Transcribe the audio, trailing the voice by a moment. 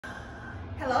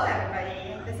Hello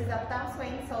everybody, this is Uptown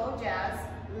Swing Solo Jazz,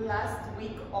 last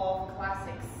week of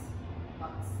classics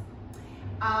months.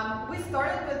 We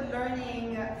started with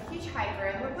learning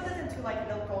Hitchhiker and we put it into like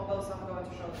little combos, so I'm going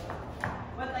to show you.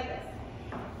 Went like this.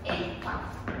 8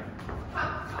 pop,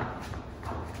 pop, pop,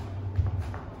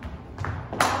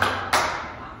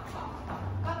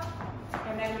 pop.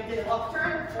 And then we did a left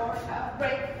turn or a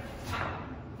break.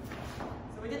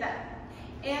 So we did that.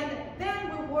 And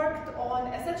then we worked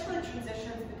on essentially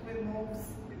transitions between moves,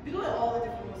 between all the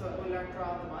different moves that we learned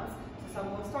throughout the month. So some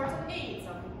moves start on 8,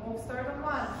 some moves start on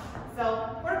 1. So,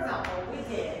 for example, we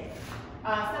did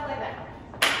stuff like that.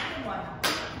 1,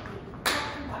 2,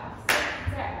 5, 6,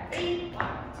 7, 8, 1,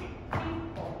 2, 3,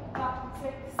 4, 5,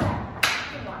 6, 7,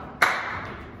 1,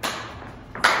 2,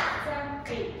 7,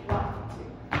 8, 1,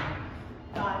 2,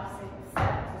 5, 6,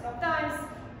 7. So sometimes,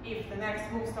 if the next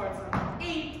move starts on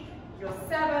 8, your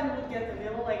 7 would get a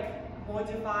little like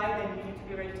modified and you need to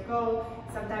be ready to go.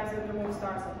 Sometimes if the move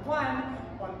starts on 1,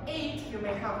 on 8, you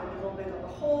may have a little bit of a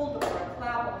hold or a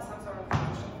clap or some sort of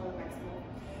transition for the next move.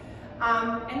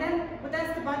 And then we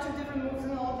danced a bunch of different moves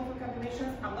in all different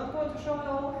combinations. I'm not going to show it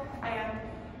all. And